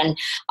do. And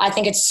I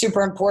think it's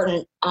super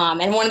important.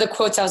 And one of the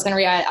quotes I was going to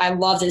read, I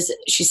loved, is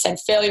she said,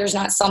 failure is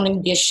not something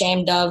to be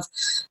ashamed of,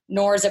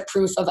 nor is it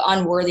proof of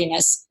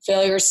unworthiness.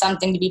 Failure is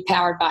something to be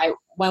powered by.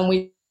 When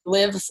we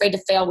live afraid to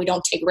fail, we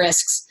don't take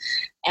risks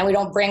and we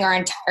don't bring our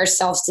entire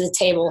selves to the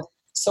table.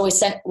 So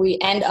we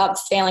end up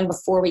failing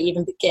before we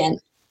even begin.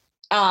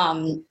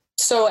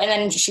 And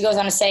then she goes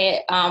on to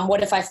say,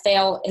 what if I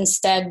fail?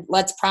 Instead,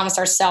 let's promise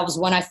ourselves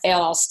when I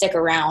fail, I'll stick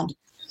around.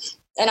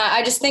 And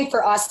I just think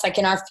for us, like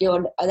in our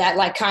field, that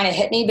like kind of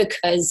hit me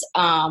because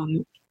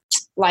I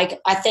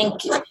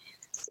think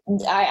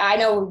I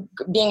know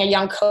being a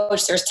young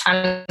coach, there's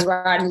times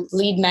where I'd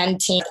lead men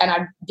team and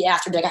I'd be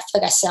after like, I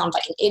feel like I sound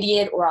like an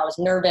idiot or I was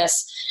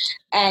nervous.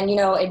 And,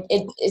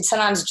 it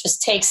sometimes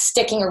just takes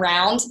sticking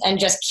around and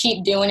just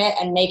keep doing it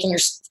and making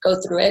yourself go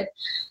through it.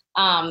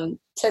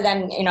 To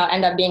then,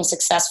 end up being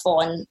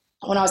successful. And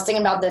when I was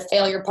thinking about the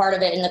failure part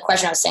of it in the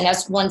question, I was saying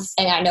that's one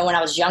thing I know when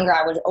I was younger,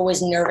 I was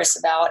always nervous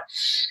about.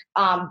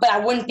 But I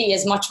wouldn't be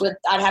as much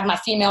I'd have my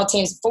female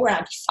teams before and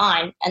I'd be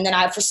fine. And then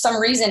for some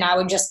reason, I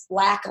would just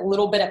lack a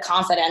little bit of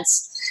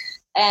confidence.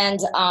 And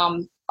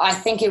I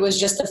think it was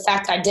just the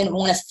fact that I didn't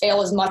want to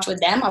fail as much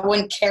with them. I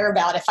wouldn't care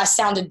about if I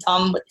sounded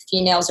dumb with the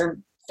females or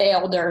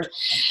failed or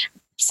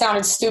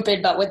sounded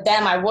stupid, but with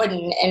them, I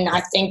wouldn't. And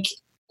I think,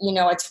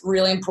 it's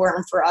really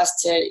important for us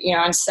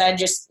to, instead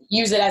just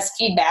use it as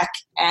feedback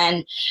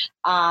and,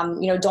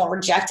 don't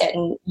reject it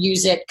and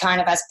use it kind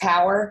of as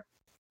power,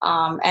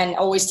 and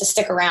always to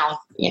stick around,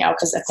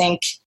 because I think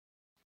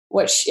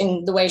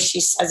in the way she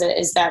says it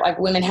is that like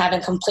women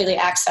haven't completely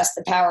accessed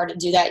the power to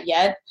do that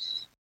yet.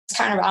 It's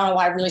kind of, I don't know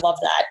why I really love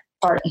that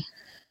part.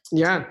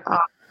 Yeah.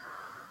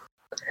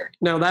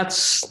 No,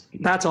 that's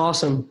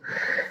awesome.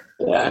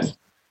 Yeah.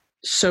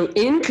 So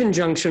in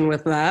conjunction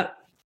with that,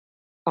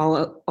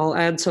 I'll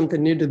add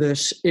something new to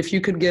this. If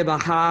you could give a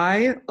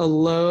high, a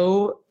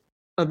low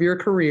of your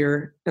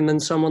career, and then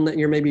someone that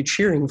you're maybe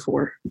cheering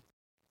for.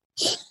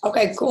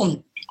 Okay,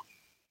 cool.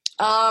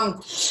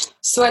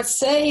 So I'd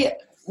say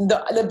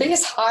the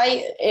biggest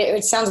high,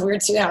 it sounds weird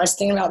too, and I was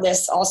thinking about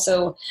this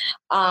also,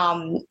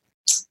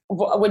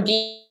 would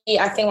be,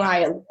 I think, when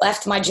I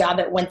left my job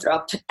at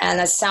Winthrop, and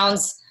that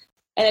sounds,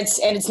 and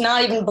it's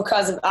not even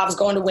because I was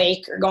going to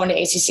Wake or going to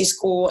ACC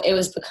school. It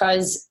was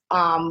because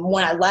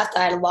when I left,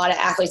 I had a lot of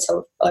athletes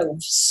who were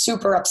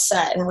super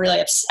upset and really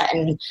upset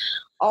and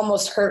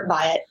almost hurt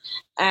by it.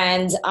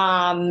 And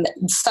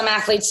some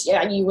athletes,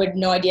 you had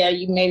no idea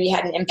you maybe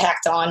had an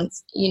impact on,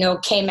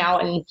 came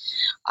out, and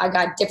I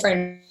got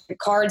different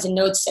cards and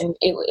notes, and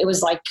it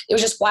was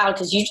just wild,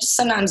 because you just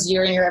sometimes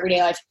you're in your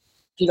everyday life,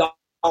 you don't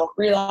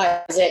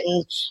realize it,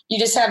 and you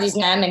just have these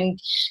men and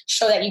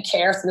show that you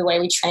care through the way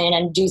we train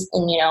and do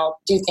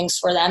things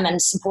for them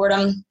and support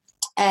them.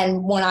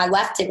 And when I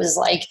left, it was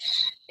like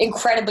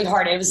incredibly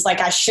hard. It was like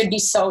I should be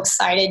so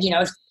excited,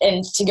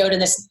 and to go to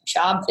this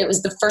job. It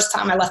was the first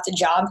time I left a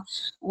job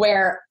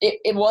where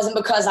it wasn't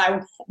because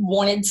I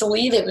wanted to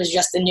leave. It was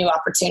just a new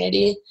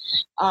opportunity.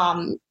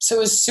 So it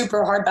was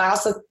super hard, but I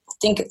also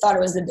thought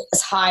it was the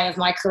biggest high of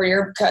my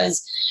career,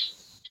 because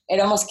it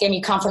almost gave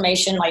me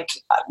confirmation, like,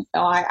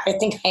 I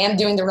think I am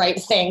doing the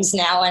right things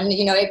now. And,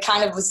 it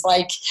kind of was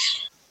like,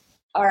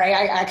 all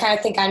right, I kind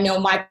of think I know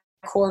my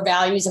core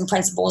values and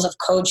principles of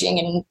coaching.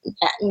 And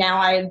now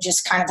I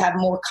just kind of have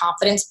more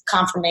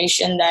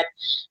confirmation that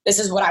this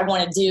is what I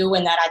want to do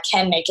and that I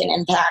can make an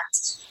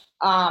impact.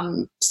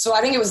 So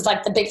I think it was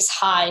like the biggest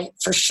high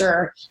for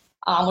sure,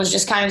 was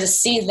just kind of to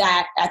see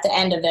that at the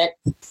end of it,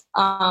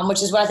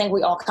 which is what I think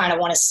we all kind of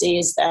want to see,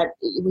 is that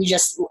we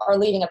just are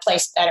leaving a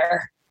place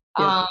better.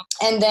 Yeah.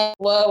 And then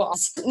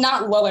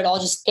not low at all,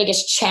 just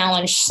biggest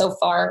challenge so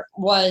far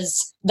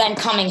was then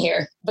coming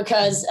here,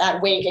 because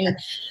at Wake, and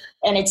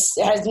it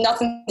has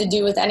nothing to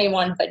do with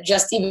anyone, but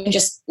just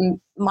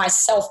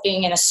myself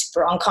being in a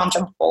super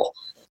uncomfortable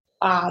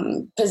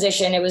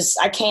position.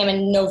 I came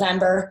in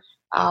November.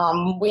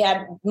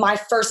 My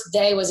first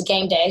day was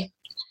game day.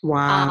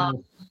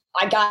 Wow.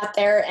 I got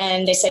there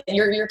and they said,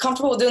 you're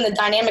comfortable doing the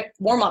dynamic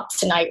warm up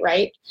tonight,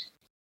 right?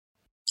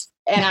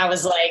 And I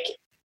was like,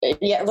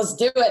 yeah, let's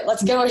do it.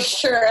 Let's go.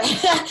 Sure.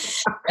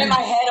 In my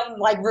head, I'm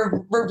like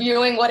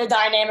reviewing what a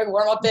dynamic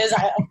warm-up is.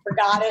 I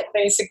forgot it,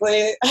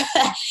 basically.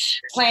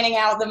 Planning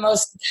out the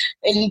most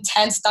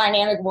intense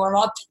dynamic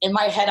warm-up. In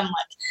my head, I'm like,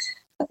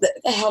 what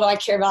the hell do I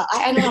care about?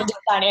 I know how to do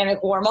a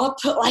dynamic warm-up.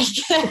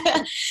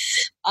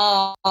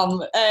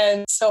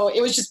 And so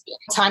it was just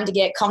time to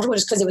get comfortable,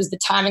 just because it was the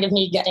timing of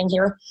me getting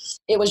here.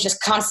 It was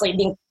just constantly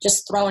being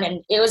just thrown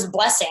in. It was a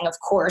blessing, of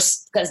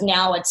course, because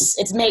now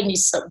it's made me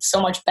so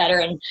much better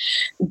and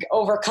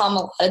overcome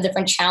a lot of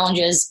different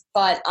challenges.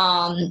 But,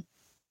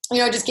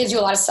 it just gives you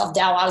a lot of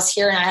self-doubt. I was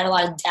here and I had a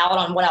lot of doubt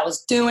on what I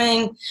was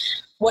doing.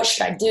 What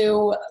should I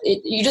do?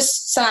 You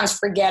just sometimes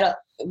forget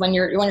when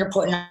you're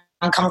put in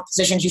uncomfortable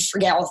positions, you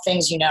forget all the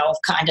things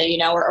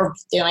or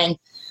doing.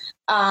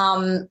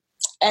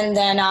 And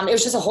then it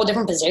was just a whole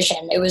different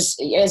position. It was,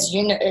 as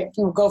if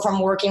you go from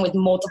working with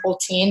multiple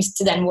teams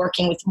to then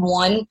working with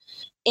one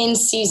in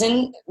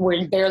season where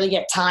you barely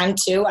get time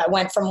to. I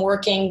went from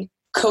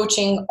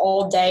coaching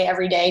all day,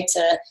 every day,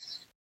 to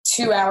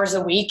 2 hours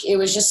a week. It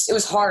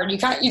was hard.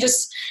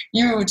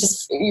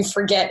 You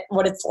forget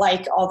what it's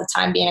like all the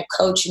time being a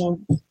coach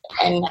and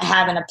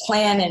having a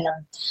plan and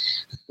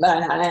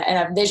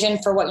a vision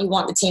for what you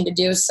want the team to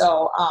do.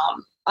 So,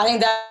 I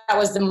think that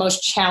was the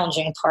most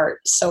challenging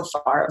part so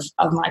far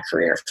of my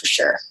career, for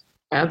sure.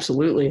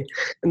 Absolutely.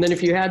 And then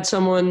if you had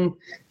someone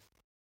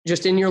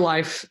just in your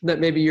life that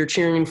maybe you're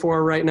cheering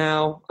for right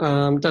now,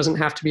 doesn't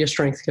have to be a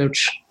strength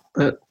coach,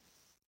 but.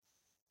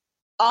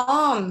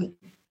 I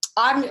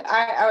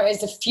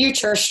as a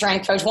future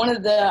strength coach, one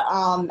of the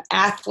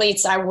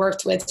athletes I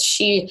worked with,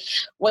 she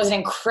was an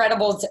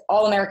incredible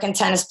All-American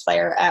tennis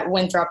player at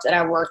Winthrop that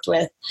I worked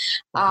with.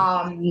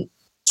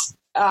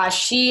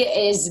 She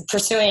is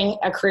pursuing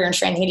a career in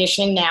strength and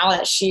conditioning now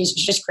that she's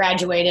just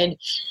graduated,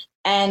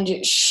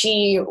 and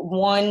she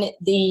won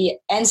the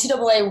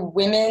NCAA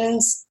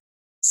Women's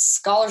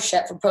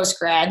scholarship for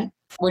post-grad,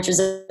 which is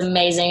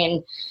amazing.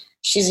 And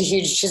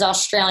she's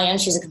Australian.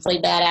 She's a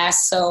complete badass.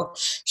 So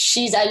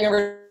she's at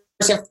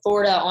University of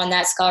Florida on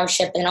that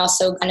scholarship and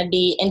also going to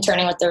be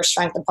interning with their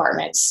strength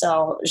department.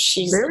 So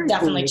she's Very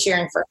definitely cool.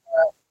 cheering for her.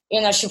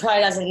 She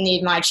probably doesn't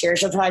need my cheer.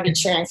 She'll probably be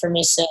cheering for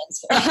me soon.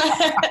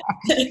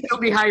 She'll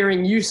be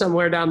hiring you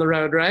somewhere down the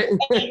road, right?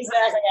 Exactly.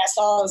 Yeah,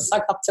 so I'll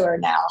suck up to her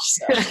now.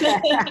 So.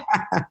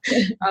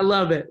 I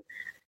love it.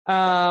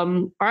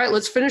 All right,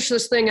 let's finish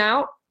this thing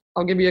out.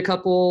 I'll give you a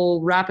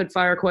couple rapid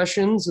fire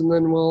questions and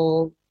then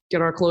we'll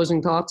get our closing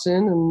thoughts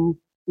in and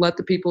let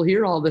the people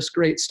hear all this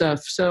great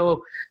stuff.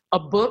 So a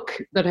book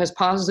that has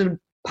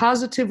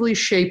positively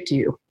shaped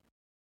you.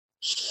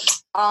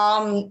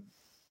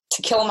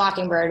 To Kill a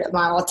Mockingbird,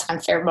 my all-time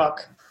favorite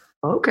book.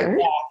 Okay.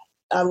 Yeah,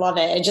 I love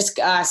it. It just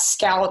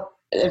Scout,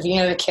 if you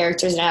know the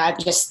characters,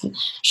 and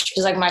she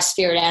was like my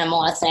spirit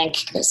animal, I think.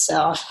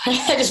 So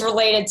I just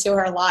related to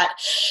her a lot,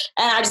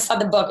 and I just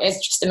thought the book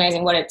is just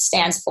amazing what it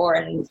stands for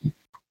and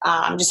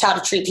just how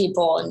to treat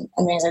people and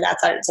things like that.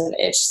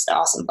 It's just an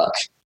awesome book.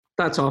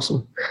 That's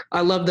awesome.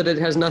 I love that it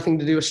has nothing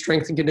to do with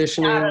strength and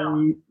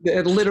conditioning.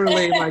 It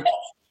literally like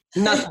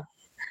nothing.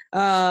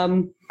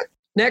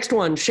 Next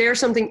one, share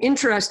something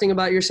interesting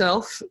about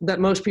yourself that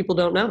most people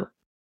don't know.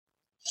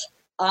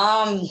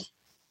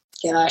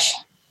 Gosh,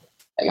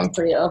 I'm a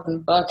pretty open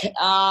book.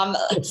 I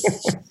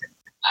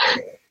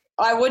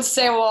would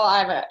say,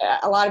 well,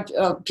 a lot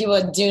of people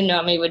that do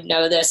know me would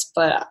know this,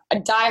 but a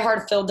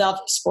diehard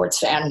Philadelphia sports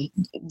fan.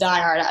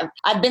 Diehard.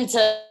 I've been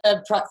to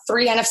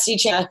 3 NFC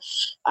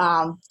championships,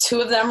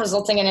 2 of them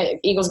resulting in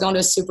Eagles going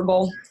to a Super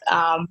Bowl.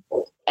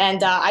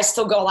 And I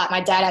still go a lot. My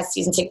dad has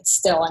season tickets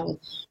still, and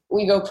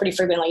we go pretty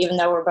frequently, even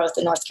though we're both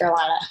in North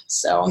Carolina.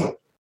 So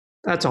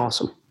that's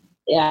awesome.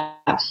 Yeah.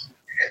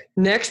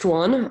 Next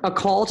one, a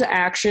call to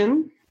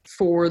action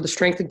for the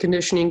strength and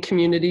conditioning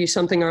community,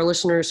 something our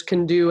listeners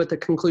can do at the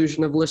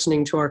conclusion of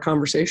listening to our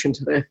conversation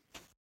today.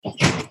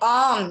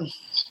 I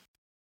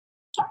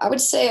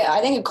would say, I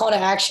think a call to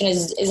action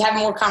is having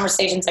more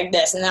conversations like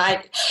this. And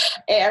I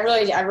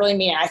really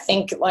mean it. I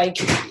think like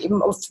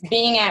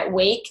being at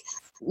Wake,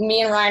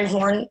 me and Ryan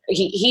Horn,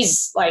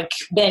 he's like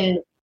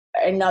been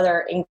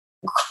another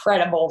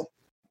incredible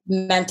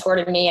mentor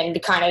to me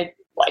and kind of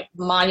like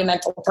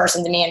monumental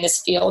person to me in this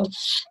field.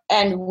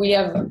 And we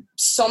have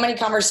so many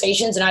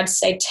conversations, and I'd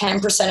say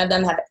 10% of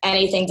them have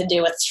anything to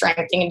do with strength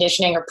and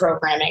conditioning or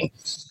programming.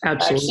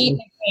 Absolutely. He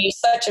made me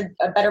such a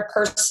better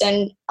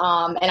person,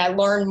 and I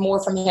learned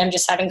more from him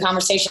just having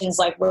conversations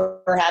like we're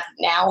having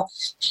now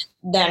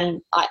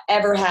than I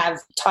ever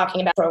have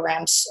talking about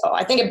programs. So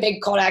I think a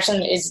big call to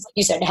action is, like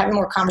you said, having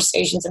more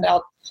conversations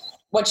about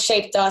what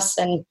shaped us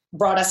and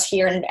brought us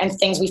here and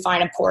things we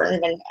find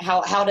important and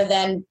how to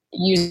then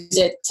use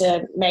it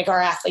to make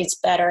our athletes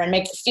better and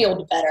make the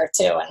field better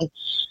too. And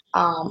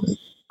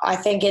I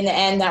think in the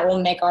end that will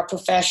make our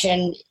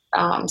profession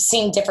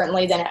seen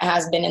differently than it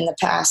has been in the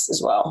past as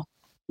well.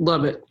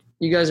 Love it.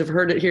 You guys have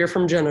heard it here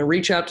from Jenna.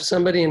 Reach out to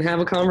somebody and have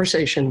a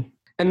conversation.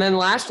 And then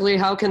lastly,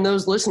 how can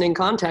those listening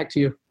contact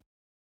you?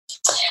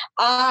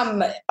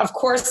 Of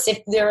course, if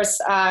there's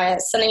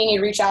something you need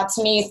to reach out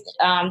to me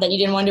that you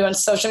didn't want to do on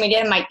social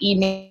media, my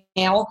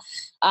email,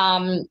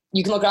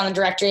 you can look it on the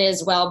directory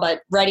as well,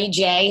 but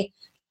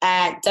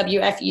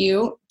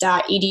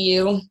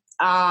readyj@wfu.edu.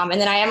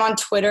 And then I am on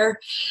Twitter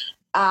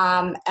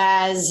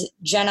as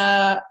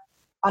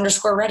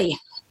Jenna_Ready.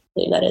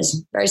 That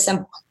is very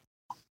simple.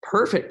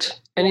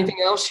 Perfect. Anything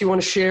else you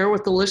want to share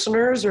with the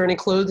listeners or any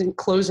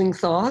closing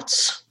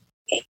thoughts?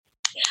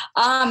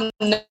 No,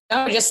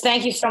 just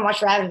thank you so much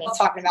for having me,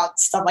 talking about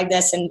stuff like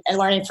this and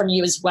learning from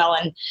you as well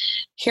and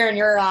hearing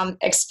your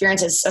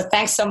experiences. So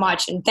thanks so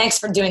much. And thanks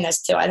for doing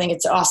this too. I think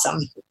it's awesome.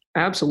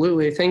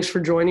 Absolutely. Thanks for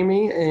joining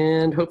me,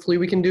 and hopefully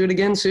we can do it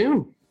again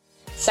soon.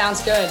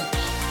 Sounds good.